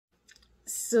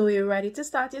So you're ready to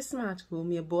start your smart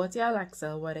home, you bought your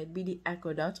Alexa, whether it be the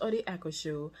Echo Dot or the Echo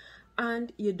Show,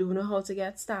 and you don't know how to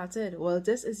get started. Well,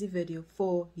 this is the video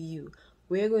for you.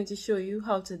 We're going to show you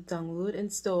how to download,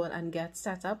 install, and get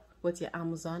set up with your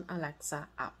Amazon Alexa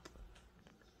app.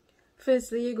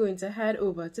 Firstly, you're going to head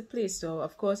over to Play Store.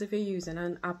 Of course, if you're using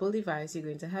an Apple device, you're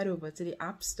going to head over to the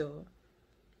App Store.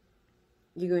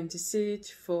 You're going to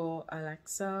search for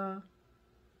Alexa,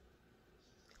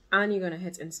 and you're going to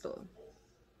hit install.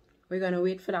 We're going to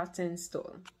wait for that to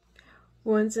install.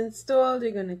 Once installed,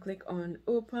 you're going to click on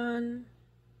open.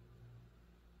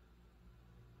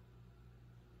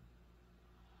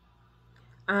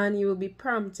 And you will be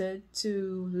prompted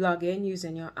to log in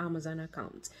using your Amazon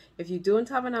account. If you don't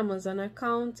have an Amazon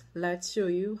account, let's show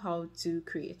you how to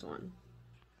create one.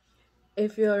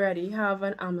 If you already have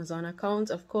an Amazon account,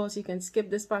 of course, you can skip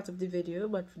this part of the video,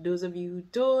 but for those of you who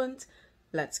don't,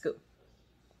 let's go.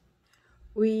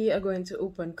 We are going to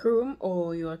open Chrome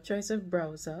or your choice of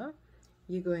browser.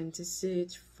 You're going to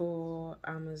search for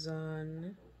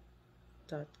Amazon.com,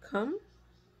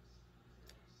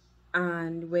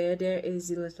 and where there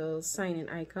is a little sign-in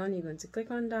icon, you're going to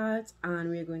click on that,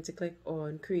 and we're going to click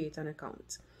on create an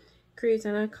account. Create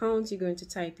an account, you're going to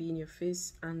type in your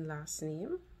first and last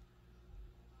name,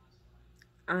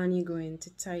 and you're going to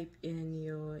type in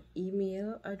your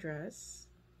email address.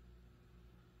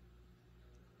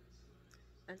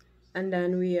 And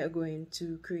then we are going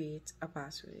to create a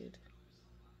password.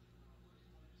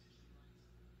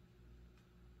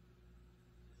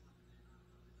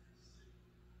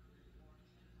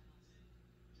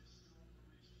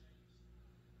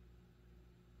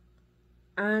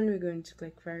 And we're going to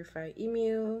click verify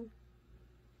email.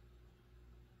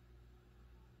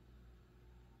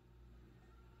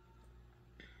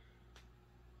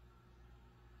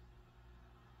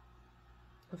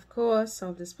 Of course,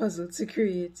 solve this puzzle to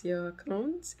create your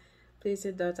account. Place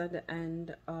a dot at the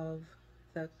end of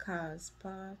the cars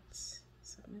part.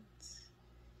 Submit.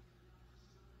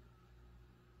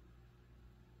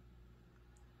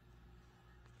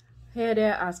 Here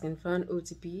they're asking for an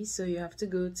OTP, so you have to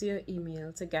go to your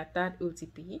email to get that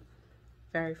OTP.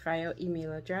 Verify your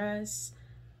email address,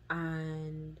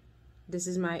 and this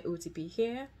is my OTP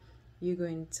here. You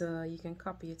can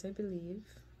copy it, I believe.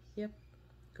 Yep.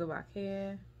 Go back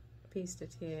here, paste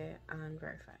it here, and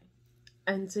verify.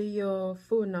 Enter your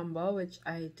phone number, which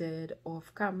I did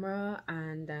off camera,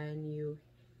 and then you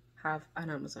have an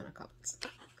Amazon account.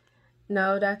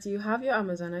 Now that you have your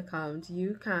Amazon account,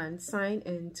 you can sign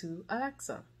into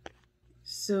Alexa.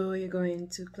 So you're going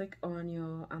to click on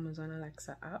your Amazon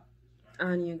Alexa app,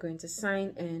 and you're going to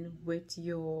sign in with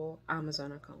your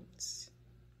Amazon account.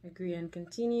 Agree and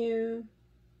continue.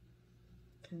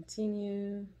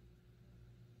 Continue.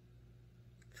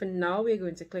 For now, we're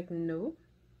going to click no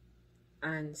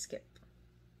and skip.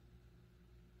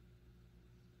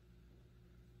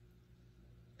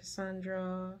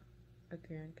 Cassandra,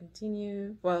 agree and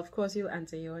continue. Well, of course, you'll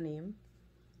enter your name,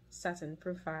 Saturn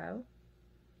profile.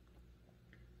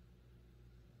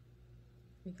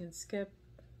 You can skip,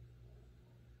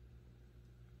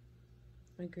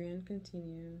 agree and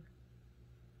continue,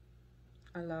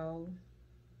 allow.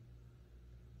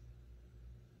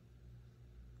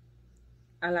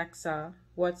 Alexa,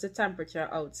 what's the temperature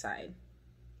outside?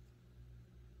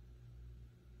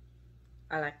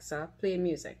 Alexa, play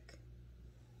music.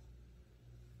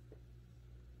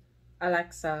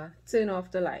 Alexa, turn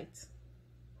off the light.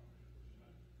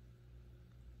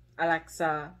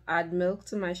 Alexa, add milk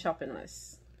to my shopping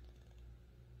list.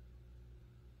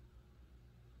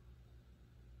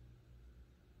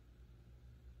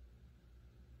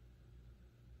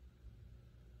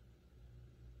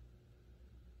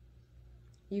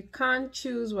 You can't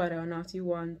choose whether or not you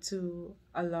want to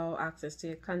allow access to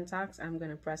your contacts. I'm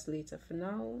going to press later for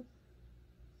now.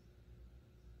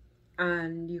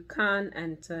 And you can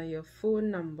enter your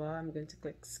phone number. I'm going to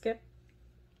click skip.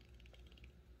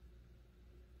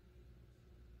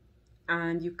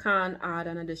 And you can add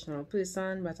an additional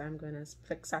person, but I'm going to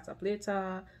click set up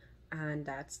later. And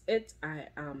that's it. I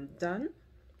am done.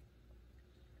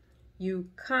 You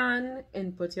can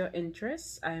input your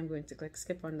interests. I am going to click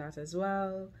skip on that as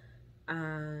well.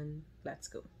 And let's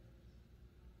go.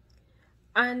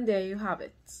 And there you have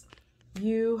it.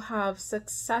 You have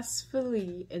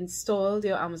successfully installed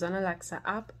your Amazon Alexa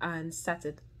app and set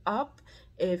it up.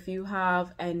 If you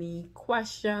have any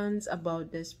questions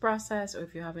about this process, or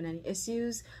if you're having any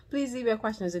issues, please leave your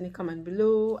questions in the comment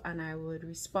below and I would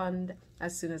respond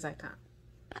as soon as I can.